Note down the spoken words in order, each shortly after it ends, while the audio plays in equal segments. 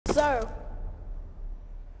Sir,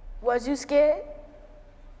 was you scared?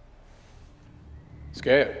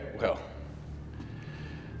 Scared? Well,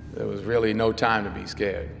 there was really no time to be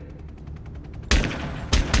scared.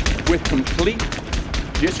 With complete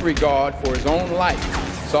disregard for his own life,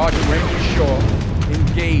 Sergeant Ranger Shaw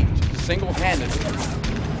engaged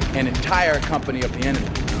single-handedly an entire company of the enemy.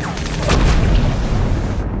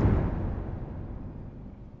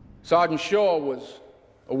 Sergeant Shaw was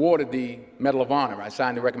awarded the Medal of Honor. I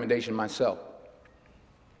signed the recommendation myself.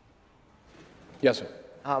 Yes,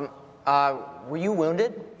 sir. Were you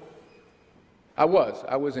wounded? I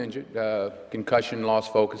was injured. Concussion,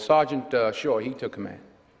 lost focus. Sergeant Shaw, he took command.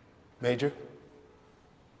 Major?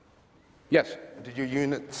 Yes. Did your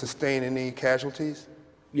unit sustain any casualties?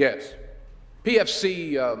 Yes.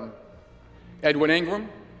 PFC Edwin Ingram,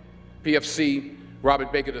 PFC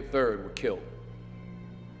Robert Baker III were killed.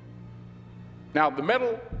 Now, the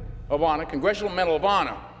Medal of Honor, Congressional Medal of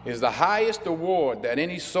Honor, is the highest award that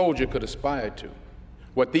any soldier could aspire to.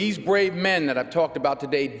 What these brave men that I've talked about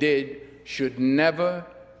today did should never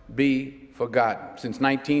be forgotten. Since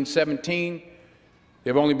 1917,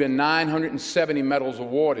 there have only been 970 medals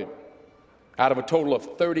awarded out of a total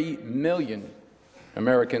of 30 million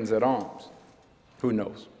Americans at arms. Who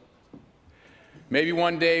knows? Maybe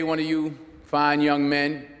one day one of you fine young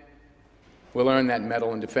men will earn that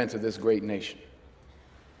medal in defense of this great nation.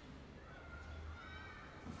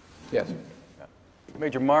 Yes.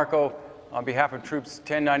 Major Marco, on behalf of Troops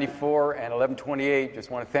 1094 and 1128,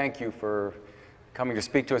 just want to thank you for coming to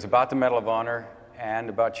speak to us about the Medal of Honor and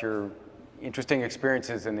about your interesting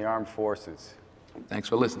experiences in the armed forces. Thanks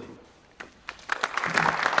for listening.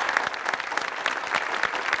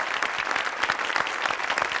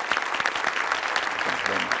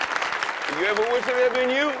 Did you ever wish it had been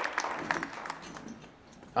you?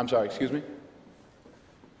 I'm sorry, excuse me?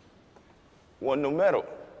 Won no medal.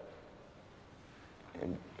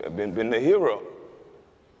 And I've been the hero.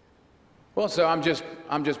 Well, sir, I'm just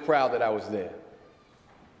proud that I was there.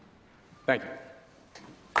 Thank you.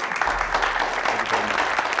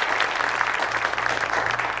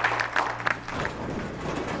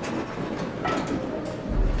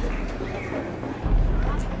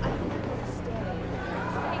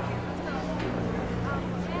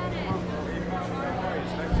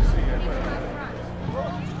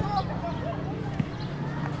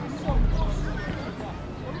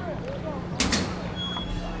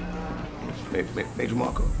 Major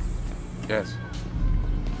Marco. Yes.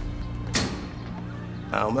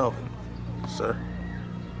 Al Melvin, sir.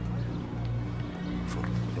 From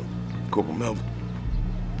Corporal Melvin.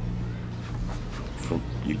 From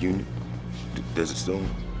your unit, Desert Storm.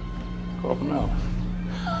 Corporal Melvin.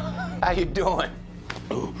 How you doing?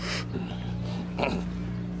 Oh.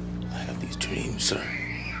 I have these dreams, sir.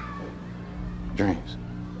 Dreams?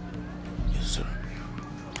 Yes, sir.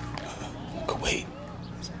 Kuwait.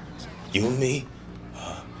 You and me,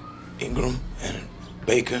 Ingram and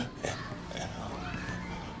Baker and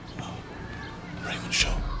Raymond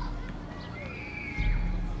Shaw.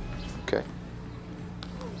 Okay.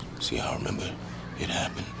 See, I remember it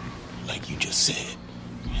happened like you just said,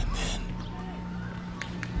 and then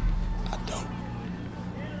I don't.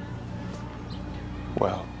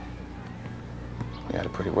 Well, we had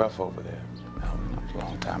it pretty rough over there. That was a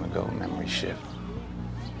long time ago, memory shift.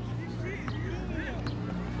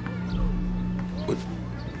 But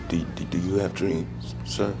do you have dreams,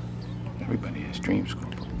 sir? Everybody has dreams,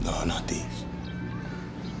 Corporal. No, not these.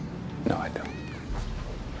 No, I don't.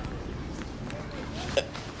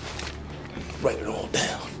 Write it all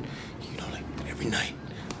down. You know, like every night,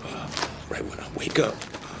 right when I wake up,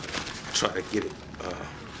 try to get it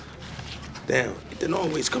down. It doesn't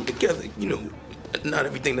always come together, you know, not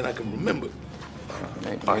everything that I can remember.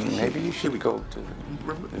 Maybe you should go to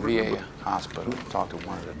the VA hospital and talk to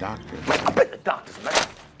one of the doctors. I bet the doctors, man.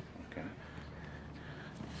 Okay.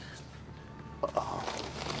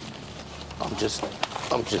 I'm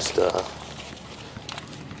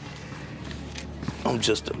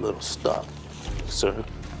just a little stuck, sir.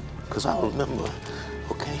 Because I remember,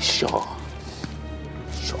 okay, Shaw,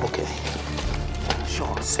 okay.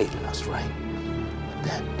 Shaw saving us, right? But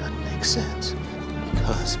that doesn't make sense.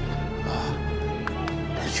 Because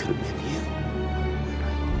that should have been you.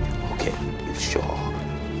 Right? Okay, if Shaw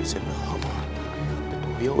is in the Hummer, the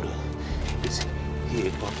Toyota is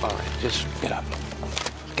here. All right, just get up.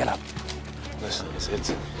 Get up. Listen,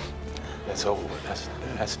 that's over.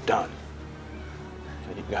 That's done.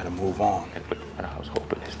 You gotta move on. And what I was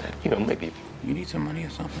hoping is that, you know, maybe if you need some money or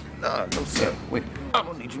something? Nah, no, sir. Wait. I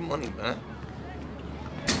don't need your money, man.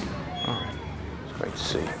 All right. It's great to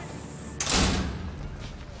see you.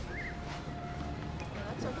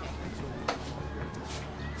 That's okay.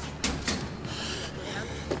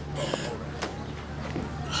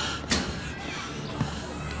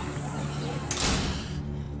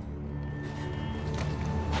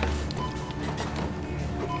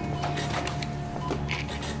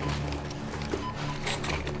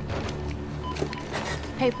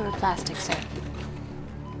 Paper or plastic, sir?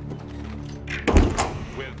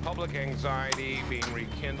 With public anxiety being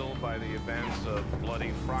rekindled by the events of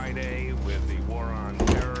Bloody Friday, with the war on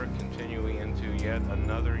terror continuing into yet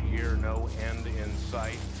another year, no end in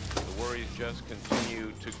sight, the worries just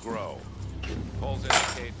continue to grow. Polls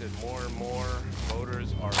indicate that more and more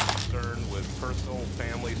voters are concerned with personal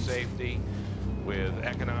family safety, with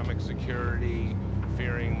economic security,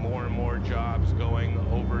 fearing more and more jobs going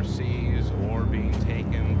overseas or being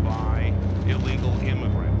taken by illegal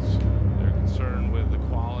immigrants. They're concerned with the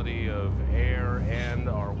quality of air and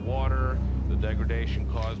our water, the degradation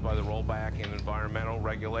caused by the rollback in environmental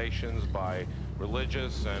regulations, by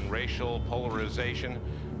religious and racial polarization,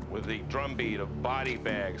 with the drumbeat of body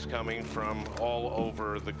bags coming from all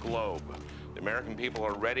over the globe. The American people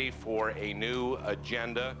are ready for a new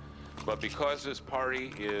agenda, but because this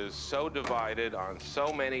party is so divided on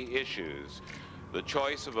so many issues, the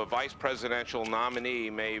choice of a vice presidential nominee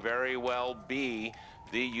may very well be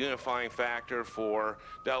the unifying factor for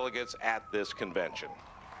delegates at this convention.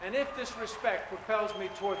 And if this respect propels me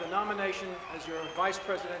toward the nomination as your vice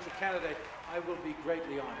presidential candidate, I will be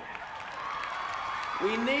greatly honored.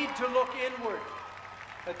 We need to look inward,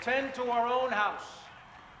 attend to our own house.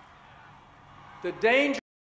 The danger